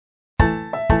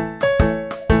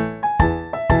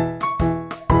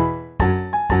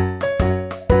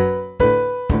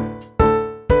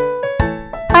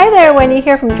Wendy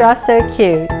here from Draw So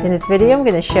Cute. In this video I'm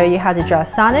going to show you how to draw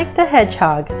Sonic the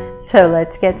Hedgehog. So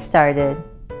let's get started.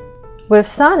 With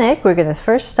Sonic we're going to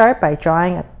first start by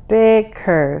drawing a big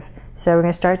curve. So we're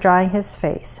going to start drawing his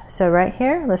face. So right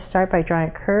here let's start by drawing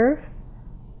a curve,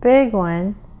 big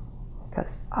one,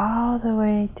 goes all the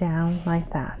way down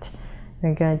like that.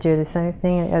 We're going to do the same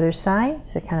thing on the other side,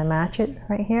 so kind of match it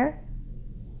right here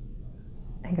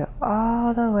and go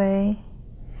all the way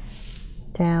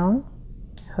down.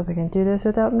 Hope we can do this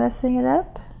without messing it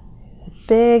up. It's a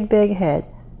big head.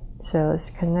 So let's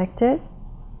connect it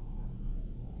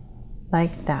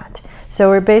like that. So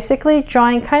we're basically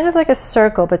drawing kind of like a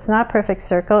circle, but it's not a perfect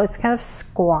circle. It's kind of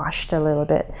squashed a little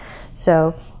bit.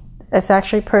 So it's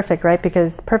actually perfect, right?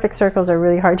 Because perfect circles are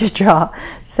really hard to draw.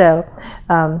 So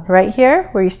right here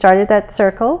where you started that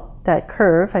circle, that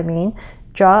curve, I mean,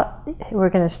 we're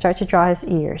going to start to draw his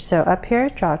ears. So up here,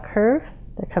 draw a curve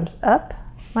that comes up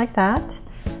like that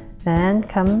and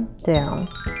come down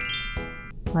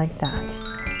like that.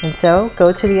 And so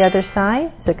go to the other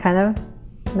side. So kind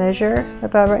of measure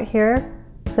about right here,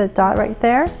 put a dot right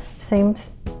there, same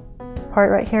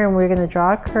part right here, and we're going to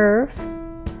draw a curve,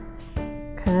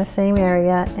 kind of same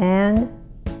area, and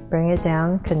bring it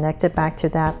down, connect it back to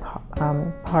that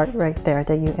part right there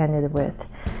that you ended with.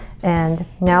 And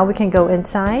now we can go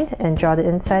inside and draw the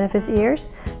inside of his ears.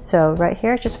 So right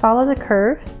here, just follow the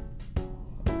curve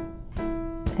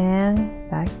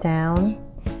and back down,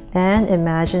 and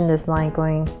imagine this line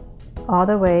going all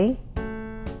the way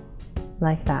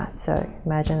like that. So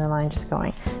imagine the line just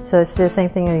going. So let's do the same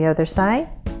thing on the other side.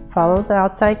 Follow the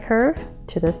outside curve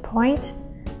to this point,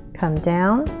 come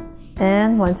down,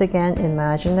 and once again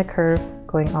imagine the curve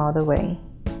going all the way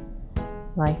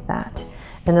like that.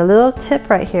 And the little tip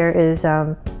right here is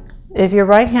if you're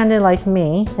right-handed like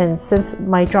me, and since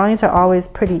my drawings are always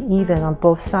pretty even on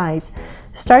both sides,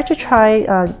 start to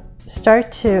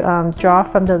draw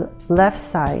from the left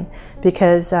side,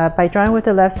 because by drawing with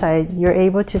the left side you're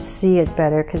able to see it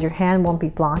better because your hand won't be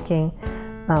blocking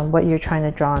what you're trying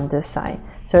to draw on this side.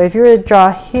 So if you were to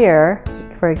draw here,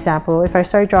 for example, if I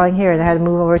started drawing here and I had to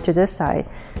move over to this side,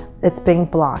 it's being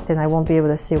blocked and I won't be able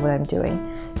to see what I'm doing.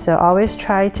 So always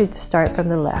try to start from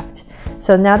the left.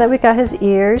 So now that we got his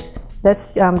ears,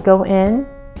 let's go in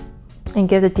and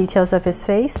give the details of his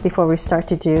face before we start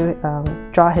to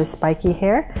draw his spiky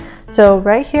hair. So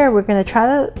right here we're going to try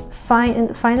to find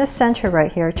the center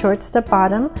right here towards the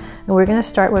bottom, and we're going to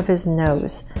start with his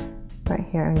nose right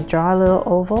here and draw a little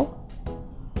oval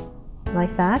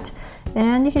like that.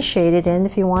 And you can shade it in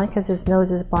if you want because his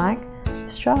nose is black.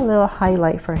 Just draw a little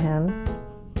highlight for him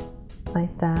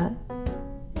like that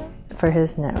for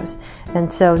his nose.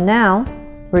 And so now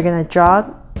we're going to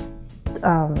draw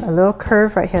a little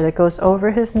curve right here that goes over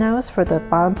his nose for the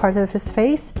bottom part of his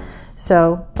face.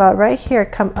 So about right here,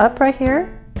 come up right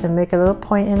here and make a little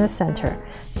point in the center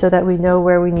so that we know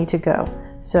where we need to go.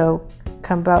 So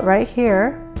come about right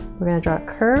here, we're going to draw a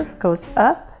curve, goes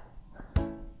up,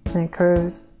 and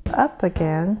curves up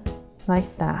again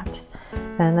like that.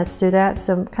 And let's do that.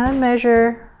 So kind of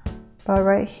measure about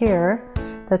right here.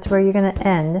 That's where you're going to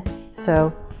end.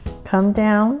 So come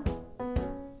down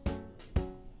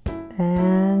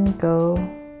and go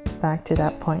back to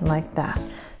that point like that.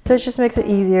 So it just makes it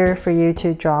easier for you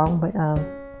to draw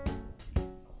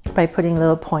by putting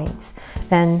little points.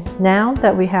 And now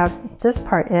that we have this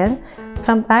part in,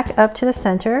 come back up to the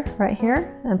center right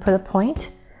here and put a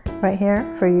point right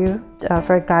here for you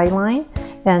for a guideline.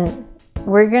 And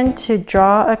we're going to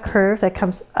draw a curve that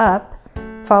comes up.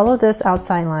 Follow this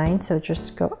outside line. So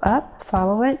just go up,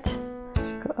 follow it,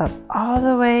 go up all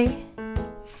the way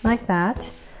like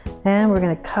that. And we're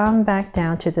going to come back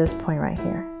down to this point right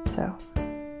here. So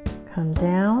come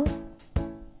down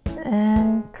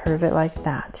and curve it like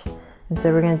that. And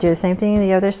so we're going to do the same thing on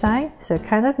the other side. So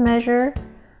kind of measure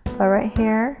about right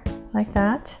here like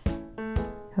that.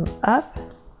 Come up,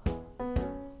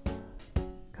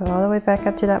 go all the way back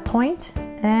up to that point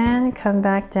and come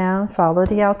back down. Follow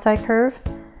the outside curve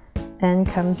and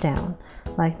come down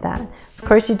like that. Of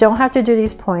course, you don't have to do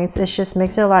these points. It just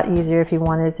makes it a lot easier if you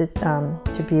wanted it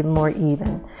to be more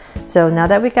even. So now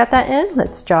that we got that in,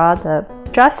 let's draw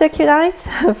so cute eyes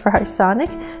for our Sonic.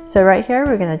 So right here,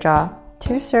 we're going to draw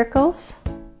two circles,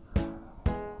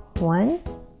 one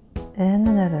and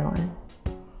another one.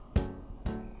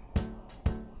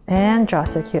 And draw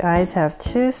so cute eyes have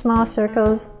two small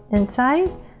circles inside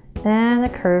and a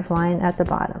curved line at the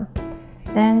bottom,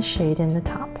 and shade in the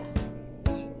top.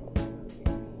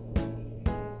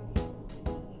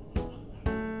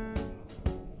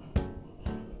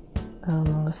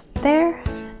 Almost there,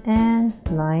 and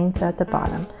lines at the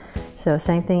bottom. So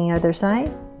same thing the other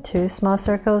side, 2 small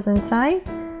circles inside,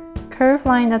 curved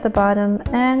line at the bottom,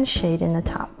 and shade in the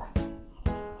top.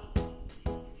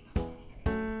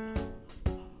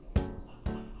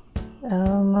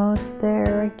 Almost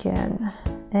there again,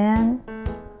 and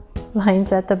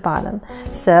lines at the bottom.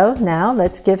 So now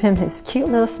let's give him his cute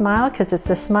little smile, because it's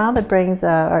the smile that brings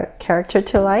our character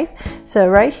to life. So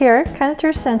right here, kind of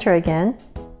through center again,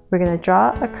 we're going to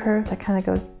draw a curve that kind of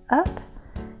goes up,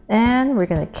 and we're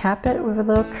going to cap it with a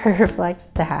little curve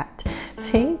like that.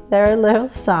 See, they're a little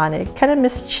Sonic, kind of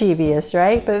mischievous,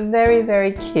 right? But very,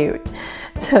 very cute.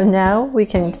 So now we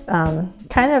can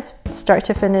kind of start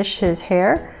to finish his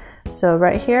hair. So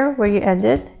right here where you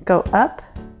ended, go up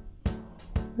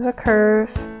with a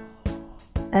curve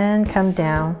and come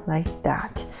down like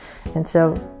that. And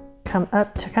so come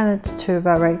up to kind of to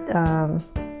about right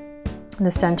in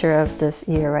the center of this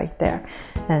ear right there.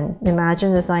 And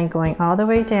imagine this line going all the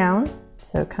way down.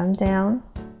 So come down,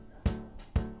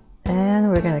 and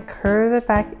we're going to curve it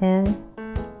back in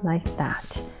like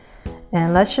that.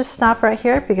 And let's just stop right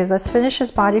here, because let's finish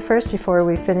his body first before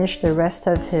we finish the rest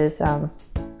of his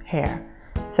hair.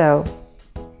 So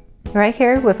right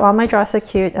here with all my Draw So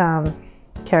Cute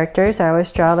characters, I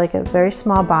always draw like a very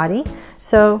small body.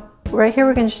 So right here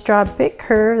we're going to just draw a big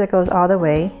curve that goes all the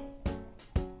way.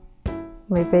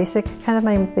 My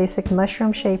basic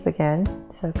mushroom shape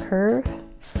again. So curve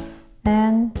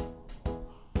and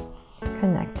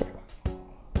connect it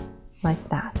like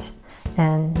that.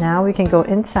 And now we can go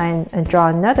inside and draw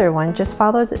another one. Just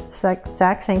follow the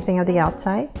exact same thing of the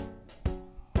outside,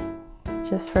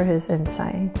 just for his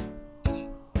inside,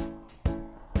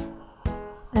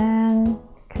 and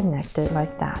connect it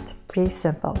like that. Pretty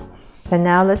simple. And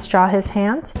now let's draw his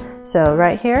hands. So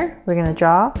right here we're going to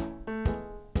draw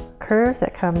a curve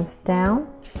that comes down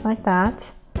like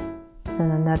that,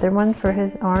 and another one for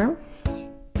his arm.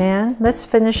 And let's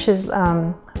finish his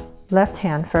left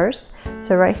hand first.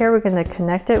 So right here we're going to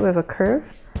connect it with a curve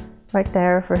right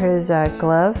there for his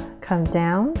glove. Come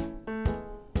down,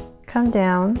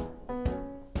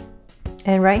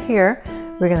 and right here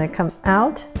we're going to come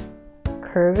out,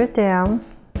 curve it down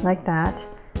like that,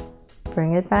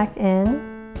 bring it back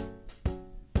in,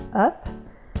 up,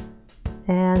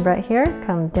 and right here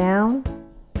come down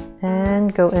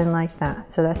and go in like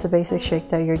that. So that's the basic shape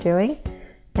that you're doing.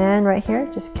 And right here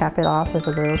just cap it off with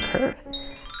a little curve.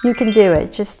 You can do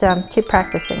it, just keep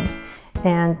practicing.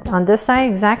 And on this side,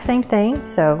 exact same thing.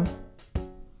 So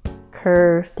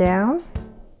curve down,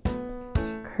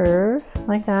 curve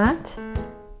like that,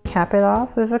 cap it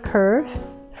off with a curve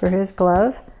for his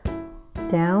glove,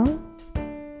 down,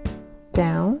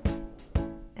 down,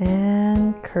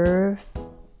 and curve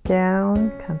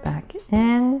down, come back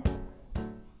in,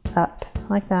 up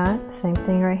like that. Same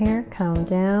thing right here, come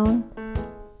down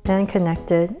and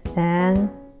connect it and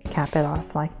cap it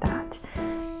off like that.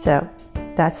 So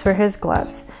that's for his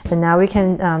gloves. And now we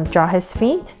can draw his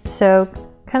feet. So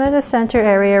kind of the center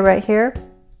area right here,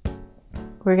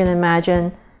 we're going to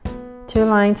imagine 2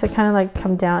 lines that kind of like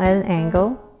come down at an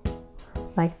angle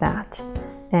like that.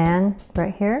 And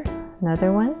right here,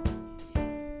 another one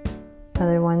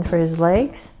for his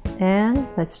legs. And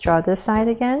let's draw this side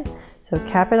again. So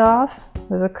cap it off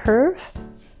with a curve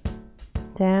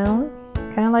down,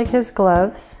 kind of like his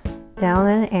gloves, down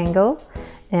at an angle.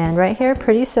 And right here,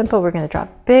 pretty simple, we're going to draw a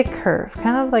big curve,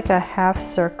 kind of like a half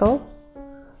circle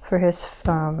for his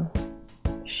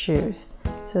shoes.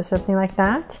 So something like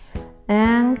that,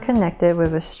 and connect it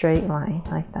with a straight line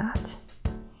like that.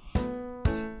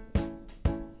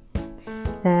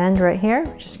 And right here,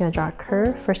 we're just going to draw a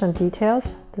curve for some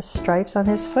details, the stripes on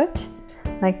his foot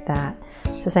like that.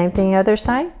 So same thing other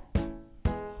side,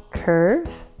 curve,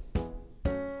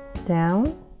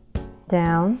 down,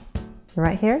 down,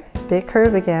 right here, big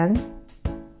curve again,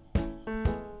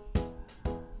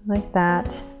 like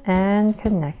that, and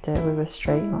connect it with a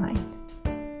straight line.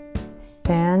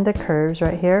 And the curves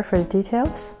right here for the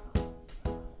details,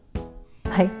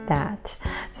 like that.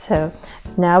 So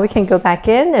now we can go back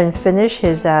in and finish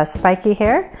his spiky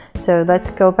hair. So let's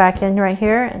go back in right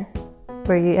here, and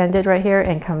where you ended right here,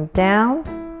 and come down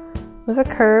with a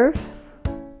curve.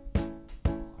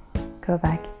 Go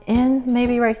back in,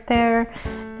 maybe right there,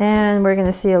 and we're going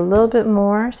to see a little bit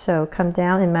more. So come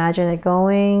down, imagine it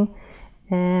going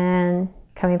and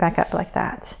coming back up like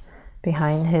that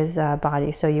behind his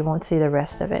body, so you won't see the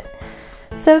rest of it.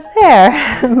 So there,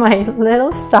 my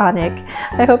little Sonic.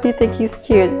 I hope you think he's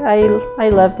cute. I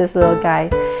love this little guy.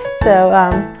 So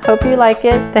hope you like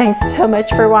it. Thanks so much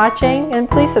for watching, and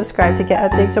please subscribe to get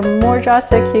updates on more Draw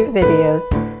So Cute videos.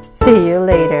 See you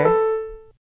later.